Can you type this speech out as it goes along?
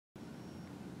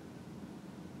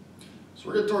So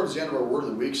we're getting towards the end of our word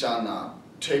of the weeks on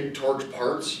TIG torch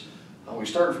parts. We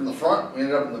started from the front, we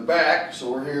ended up in the back,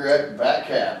 so we're here at back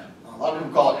cap. A lot of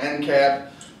people call it end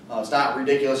cap. It's not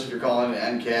ridiculous if you're calling it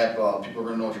end cap. People are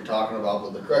going to know what you're talking about,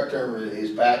 but the correct term is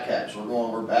back cap, so we're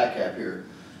going over back cap here.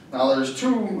 Now there's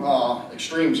two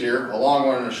extremes here, a long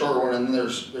one and a short one, and then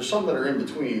there's some that are in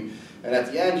between. And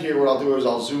at the end here, what I'll do is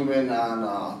I'll zoom in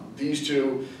on these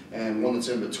two and one that's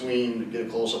in between, get a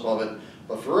close-up of it.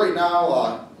 But for right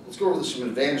now, let's go over some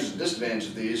advantages and disadvantages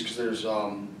of these, because there's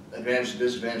advantage and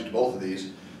disadvantage to both of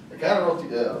these. I kind of wrote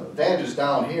the advantages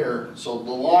down here. So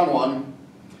the long one,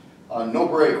 no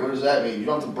break. What does that mean? You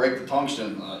don't have to break the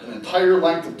tungsten. An entire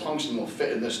length of tungsten will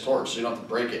fit in this torch, so you don't have to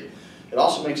break it. It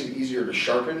also makes it easier to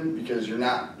sharpen because you're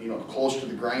not, close to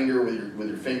the grinder with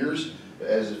your fingers,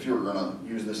 as if you were going to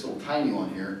use this little tiny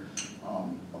one here.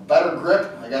 A better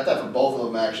grip. I got that for both of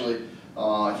them actually.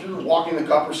 If you're walking the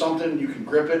cup or something, you can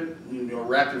grip it.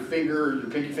 Wrap your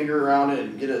pinky finger around it,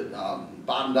 and get it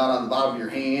bottomed out on the bottom of your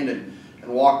hand, and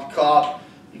walk the cup.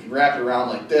 You can wrap it around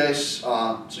like this,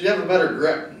 so you have a better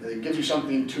grip. It gives you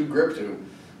something to grip to.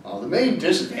 The main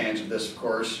disadvantage of this, of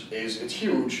course, is it's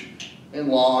huge and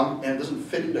long, and it doesn't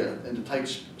fit into tight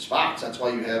spots. That's why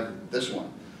you have this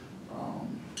one.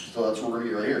 So that's what we're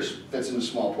going to get right here. It fits in a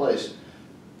small place.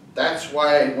 That's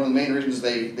why one of the main reasons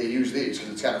they use these,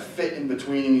 because it's got to fit in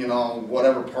between,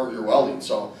 whatever part you're welding.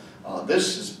 So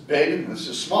this is big and this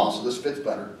is small, so this fits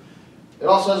better. It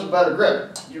also has a better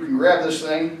grip. You can grab this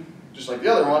thing just like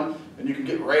the other one, and you can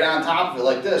get right on top of it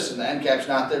like this, and the end cap's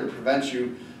not there to prevent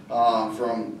you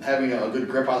from having a good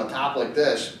grip on the top like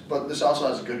this. But this also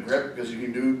has a good grip because you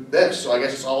can do this. So I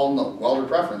guess it's all in the welder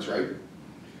preference, right?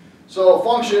 So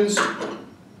functions,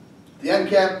 the end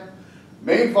cap.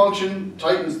 Main function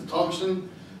tightens the tungsten,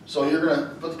 so you're going to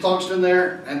put the tungsten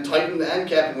there and tighten the end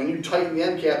cap, and when you tighten the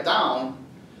end cap down,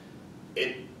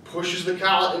 it pushes the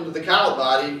collet into the collet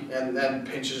body and then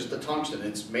pinches the tungsten.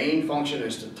 Its main function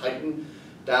is to tighten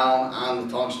down on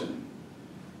the tungsten.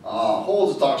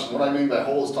 Holds the tungsten. What I mean by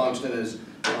holds tungsten is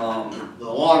the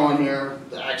long one here,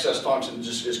 the excess tungsten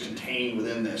just is contained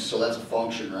within this, so that's a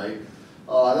function, right?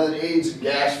 And then aids in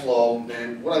gas flow,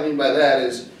 and what I mean by that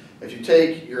is if you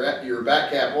take your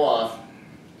back cap off,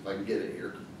 if I can get it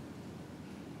here,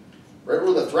 right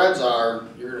where the threads are,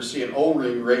 you're going to see an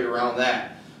O-ring right around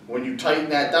that. When you tighten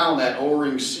that down, that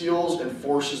O-ring seals and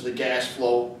forces the gas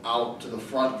flow out to the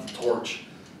front of the torch.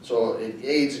 So it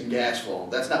aids in gas flow.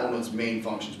 That's not one of its main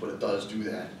functions, but it does do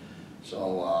that.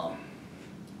 So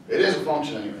it is a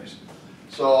function anyways.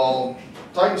 So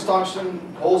tightens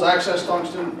tungsten, holds excess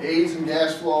tungsten, aids in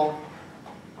gas flow,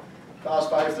 cost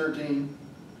 $513.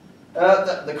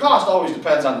 The cost always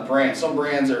depends on the brand. Some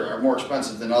brands are more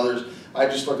expensive than others. I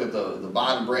just looked at the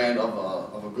bottom brand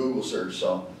of a Google search.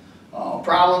 So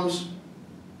problems,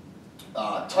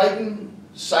 tighten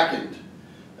second.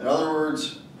 In other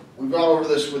words, we've gone over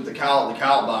this with the collet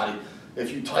body.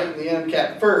 If you tighten the end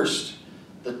cap first,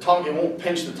 it won't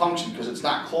pinch the tungsten because it's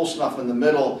not close enough in the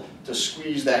middle to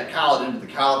squeeze that collet into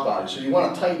the collet body. So you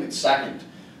want to tighten it second.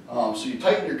 So you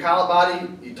tighten your collet body,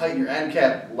 you tighten your end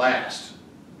cap last.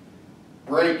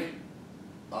 Break,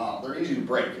 they're easy to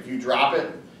break. If you drop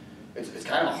it, it's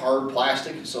kind of hard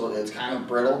plastic, so it's kind of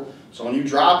brittle. So when you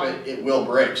drop it, it will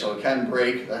break. So it can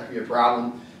break, that can be a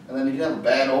problem. And then you can have a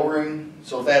bad O-ring.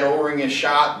 So if that O-ring is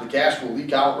shot, the gas will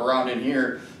leak out around in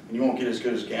here, and you won't get as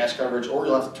good as gas coverage, or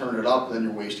you'll have to turn it up, and then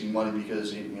you're wasting money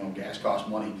because gas costs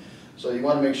money. So you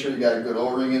want to make sure you got a good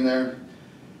O-ring in there.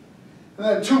 And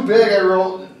then too big, I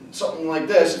wrote something like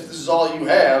this. If this is all you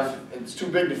have, it's too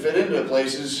big to fit into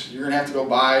places, you're going to have to go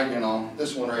buy,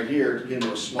 this one right here to get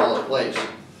into a smaller place.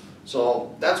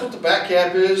 So that's what the back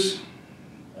cap is.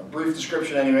 A brief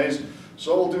description anyways.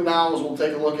 So what we'll do now is we'll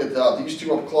take a look at these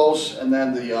two up close, and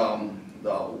then the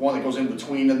one that goes in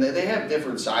between, and they have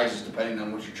different sizes depending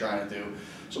on what you're trying to do.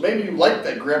 So maybe you like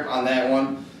that grip on that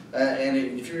one, and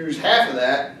if you use half of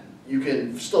that, you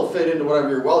can still fit into whatever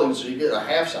you're welding, so you get a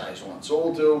half-size one. So what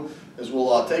we'll do is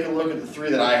we'll take a look at the three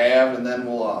that I have, and then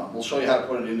we'll show you how to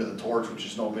put it into the torch, which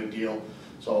is no big deal.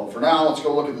 So for now, let's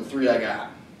go look at the three I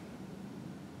got.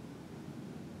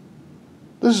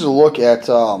 This is a look at,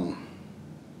 well,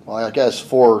 I guess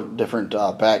 4 different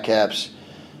back caps.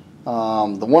 The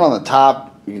one on the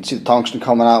top, you can see the tungsten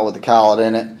coming out with the collet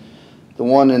in it. The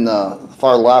one in the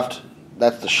far left,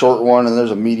 that's the short one, and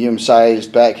there's a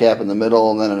medium-sized back cap in the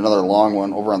middle, and then another long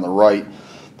one over on the right.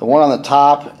 The one on the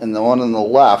top and the one on the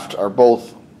left are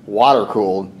both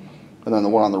water-cooled, and then the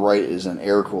one on the right is an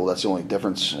air-cooled. That's the only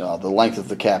difference. The length of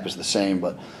the cap is the same,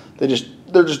 but they're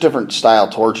just different style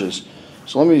torches.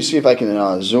 So let me see if I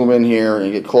can zoom in here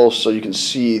and get close so you can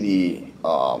see the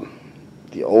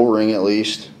the O-ring at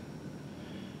least.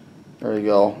 There you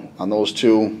go, on those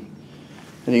two.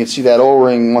 And you can see that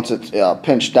O-ring, once it's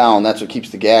pinched down, that's what keeps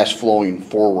the gas flowing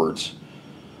forwards.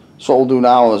 So what we'll do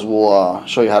now is we'll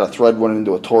show you how to thread one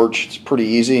into a torch. It's pretty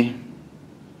easy.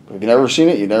 But if you've never seen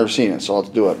it, you've never seen it, so let's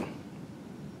do it.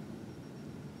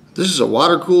 This is a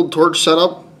water-cooled torch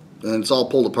setup, and it's all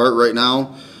pulled apart right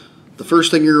now. The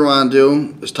first thing you're going to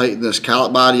do is tighten this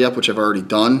collet body up, which I've already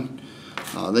done.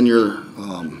 Then your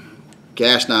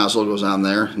gas nozzle goes on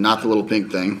there, not the little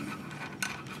pink thing.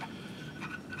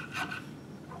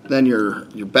 Then your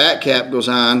back cap goes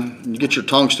on. You get your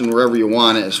tungsten wherever you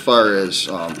want it, as far as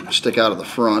stick out of the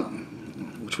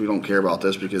front, which we don't care about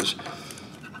this because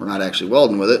we're not actually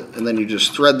welding with it. And then you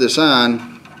just thread this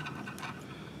on.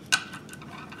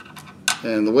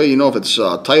 And the way you know if it's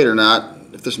tight or not,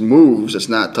 if this moves, it's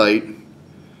not tight.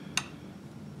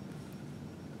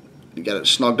 You got it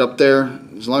snugged up there.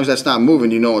 As long as that's not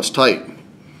moving, you know it's tight.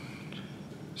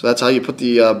 So that's how you put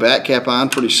the back cap on.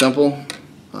 Pretty simple.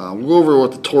 We'll go over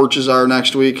what the torches are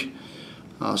next week.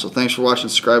 So thanks for watching,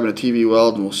 subscribing to TV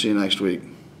Weld, and we'll see you next week.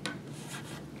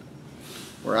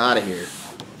 We're out of here.